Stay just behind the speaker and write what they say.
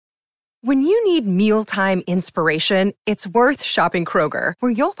When you need mealtime inspiration, it's worth shopping Kroger,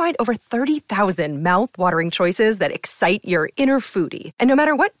 where you'll find over 30,000 mouth-watering choices that excite your inner foodie. And no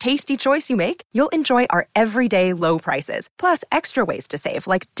matter what tasty choice you make, you'll enjoy our everyday low prices, plus extra ways to save,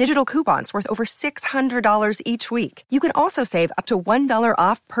 like digital coupons worth over $600 each week. You can also save up to $1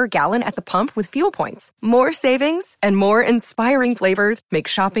 off per gallon at the pump with fuel points. More savings and more inspiring flavors make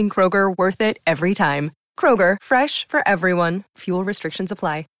shopping Kroger worth it every time. Kroger, fresh for everyone. Fuel restrictions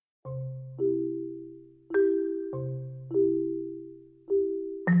apply.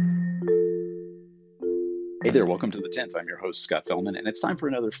 Hey there, welcome to The Tint. I'm your host, Scott Fellman, and it's time for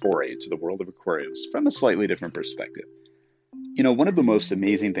another foray into the world of aquariums from a slightly different perspective. You know, one of the most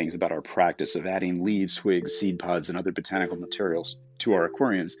amazing things about our practice of adding leaves, twigs, seed pods, and other botanical materials to our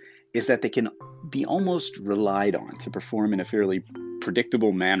aquariums is that they can be almost relied on to perform in a fairly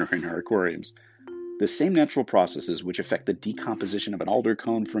predictable manner in our aquariums. The same natural processes which affect the decomposition of an alder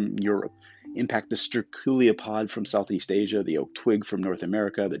cone from Europe impact the Sterculia pod from Southeast Asia, the oak twig from North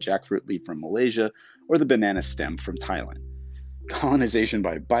America, the jackfruit leaf from Malaysia, or the banana stem from Thailand. Colonization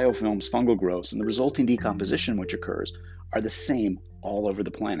by biofilms, fungal growths, and the resulting decomposition which occurs are the same all over the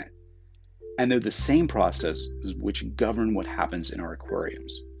planet. And they're the same processes which govern what happens in our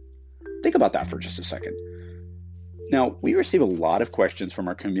aquariums. Think about that for just a second. Now, we receive a lot of questions from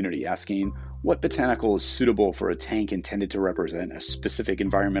our community asking what botanical is suitable for a tank intended to represent a specific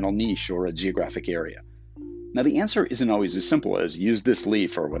environmental niche or a geographic area. Now, the answer isn't always as simple as use this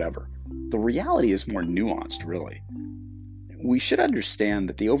leaf or whatever. The reality is more nuanced, really. We should understand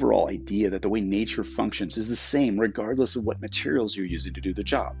that the overall idea that the way nature functions is the same regardless of what materials you're using to do the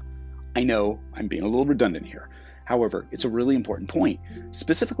job. I know I'm being a little redundant here. However, it's a really important point,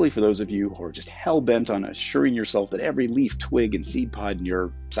 specifically for those of you who are just hell-bent on assuring yourself that every leaf, twig, and seed pod in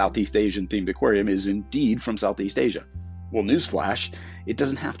your Southeast Asian-themed aquarium is indeed from Southeast Asia. Well, newsflash, it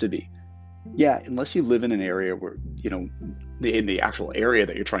doesn't have to be. Yeah, unless you live in an area where, in the actual area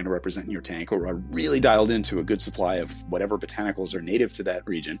that you're trying to represent in your tank, or are really dialed into a good supply of whatever botanicals are native to that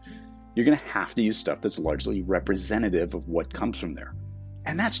region, you're going to have to use stuff that's largely representative of what comes from there.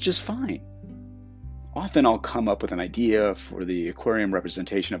 And that's just fine. Often I'll come up with an idea for the aquarium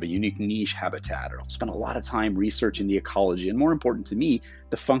representation of a unique niche habitat, or I'll spend a lot of time researching the ecology and, more important to me,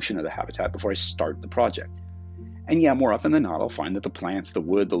 the function of the habitat before I start the project. And yeah, more often than not, I'll find that the plants, the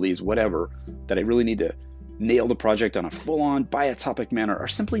wood, the leaves, whatever, that I really need to nail the project on a full-on biotopic manner are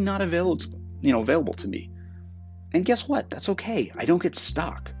simply not available to me. And guess what? That's okay. I don't get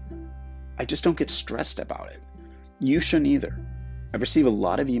stuck. I just don't get stressed about it. You shouldn't either. I've received a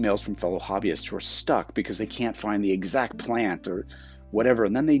lot of emails from fellow hobbyists who are stuck because they can't find the exact plant or whatever,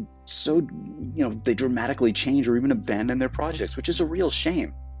 and then they dramatically change or even abandon their projects, which is a real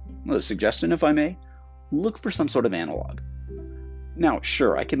shame. Well, a suggestion, if I may, look for some sort of analog. Now,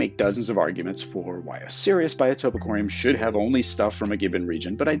 sure, I can make dozens of arguments for why a serious biotope aquarium should have only stuff from a given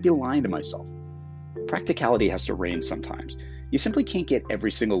region, but I'd be lying to myself. Practicality has to reign sometimes. You simply can't get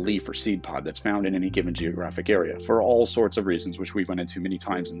every single leaf or seed pod that's found in any given geographic area for all sorts of reasons, which we've went into many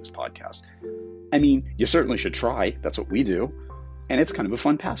times in this podcast. I mean, you certainly should try. That's what we do. And it's kind of a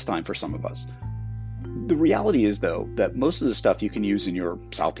fun pastime for some of us. The reality is, though, that most of the stuff you can use in your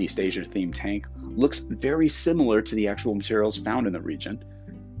Southeast Asia themed tank looks very similar to the actual materials found in the region,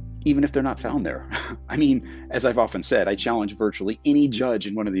 even if they're not found there. I mean, as I've often said, I challenge virtually any judge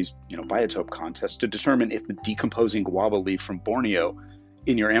in one of these, biotope contests to determine if the decomposing guava leaf from Borneo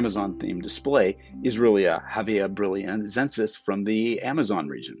in your Amazon-themed display is really a Havea brillianzensis from the Amazon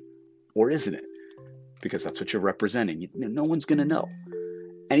region. Or isn't it? Because that's what you're representing. No one's going to know.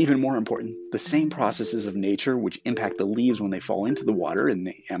 And even more important, the same processes of nature which impact the leaves when they fall into the water in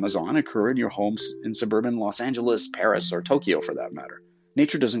the Amazon occur in your homes in suburban Los Angeles, Paris, or Tokyo for that matter.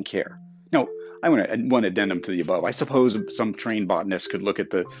 Nature doesn't care. Now, I want to add one addendum to the above. I suppose some trained botanist could look at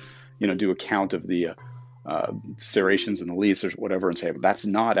do a count of the serrations in the leaves or whatever and say, that's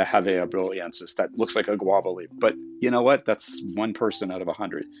not a Havea brillianzensis. That looks like a guava leaf. But you know what? That's one person out of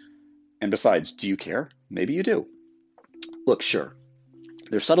 100. And besides, do you care? Maybe you do. Look, sure.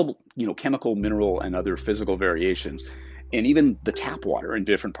 There's subtle, chemical, mineral, and other physical variations, and even the tap water in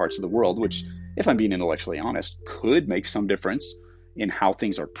different parts of the world, which, if I'm being intellectually honest, could make some difference in how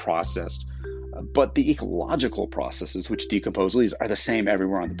things are processed. But the ecological processes which decompose leaves are the same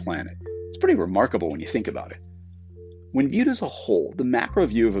everywhere on the planet. It's pretty remarkable when you think about it. When viewed as a whole, the macro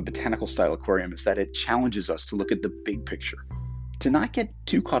view of a botanical style aquarium is that it challenges us to look at the big picture, to not get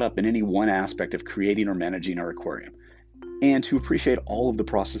too caught up in any one aspect of creating or managing our aquarium, and to appreciate all of the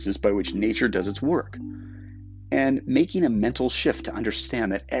processes by which nature does its work, and making a mental shift to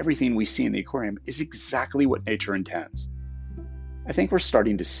understand that everything we see in the aquarium is exactly what nature intends. I think we're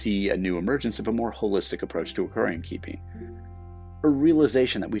starting to see a new emergence of a more holistic approach to aquarium keeping. A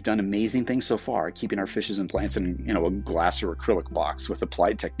realization that we've done amazing things so far, keeping our fishes and plants in, a glass or acrylic box with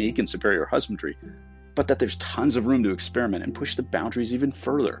applied technique and superior husbandry, but that there's tons of room to experiment and push the boundaries even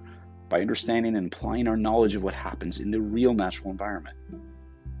further by understanding and applying our knowledge of what happens in the real natural environment.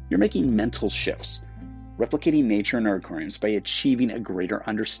 You're making mental shifts, replicating nature in our aquariums by achieving a greater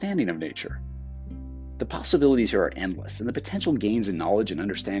understanding of nature. The possibilities here are endless, and the potential gains in knowledge and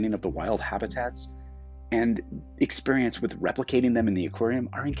understanding of the wild habitats and experience with replicating them in the aquarium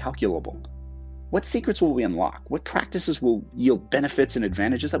are incalculable. What secrets will we unlock? What practices will yield benefits and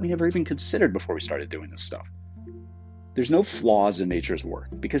advantages that we never even considered before we started doing this stuff? There's no flaws in nature's work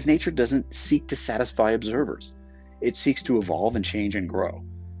because nature doesn't seek to satisfy observers. It seeks to evolve and change and grow.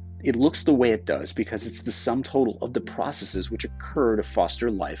 It looks the way it does because it's the sum total of the processes which occur to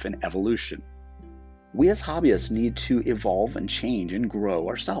foster life and evolution. We as hobbyists need to evolve and change and grow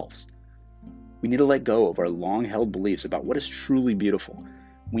ourselves. We need to let go of our long-held beliefs about what is truly beautiful.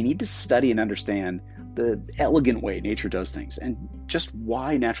 We need to study and understand the elegant way nature does things and just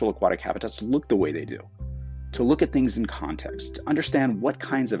why natural aquatic habitats look the way they do. To look at things in context, to understand what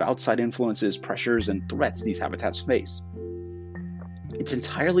kinds of outside influences, pressures, and threats these habitats face. It's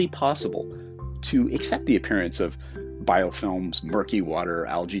entirely possible to accept the appearance of biofilms, murky water,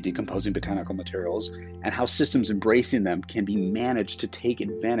 algae decomposing botanical materials, and how systems embracing them can be managed to take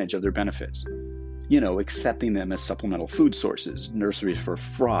advantage of their benefits. Accepting them as supplemental food sources, nurseries for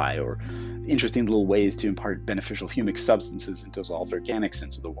fry, or interesting little ways to impart beneficial humic substances and dissolved organics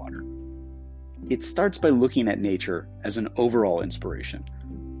into the water. It starts by looking at nature as an overall inspiration,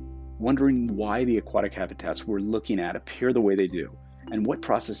 wondering why the aquatic habitats we're looking at appear the way they do, and what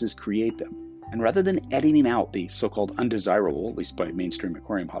processes create them. And rather than editing out the so-called undesirable, at least by mainstream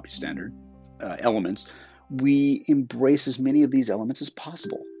aquarium hobby standard, elements, we embrace as many of these elements as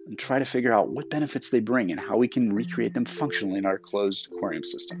possible and try to figure out what benefits they bring and how we can recreate them functionally in our closed aquarium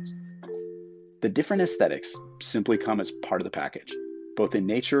systems. The different aesthetics simply come as part of the package, both in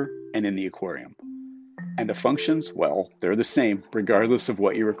nature and in the aquarium. And the functions, well, they're the same regardless of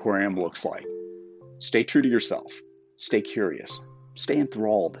what your aquarium looks like. Stay true to yourself. Stay curious. Stay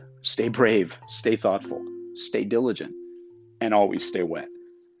enthralled. Stay brave. Stay thoughtful. Stay diligent. And always stay wet.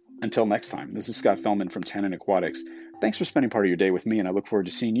 Until next time, this is Scott Fellman from Tannin Aquatics. Thanks for spending part of your day with me, and I look forward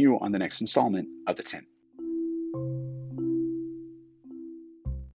to seeing you on the next installment of The Tint.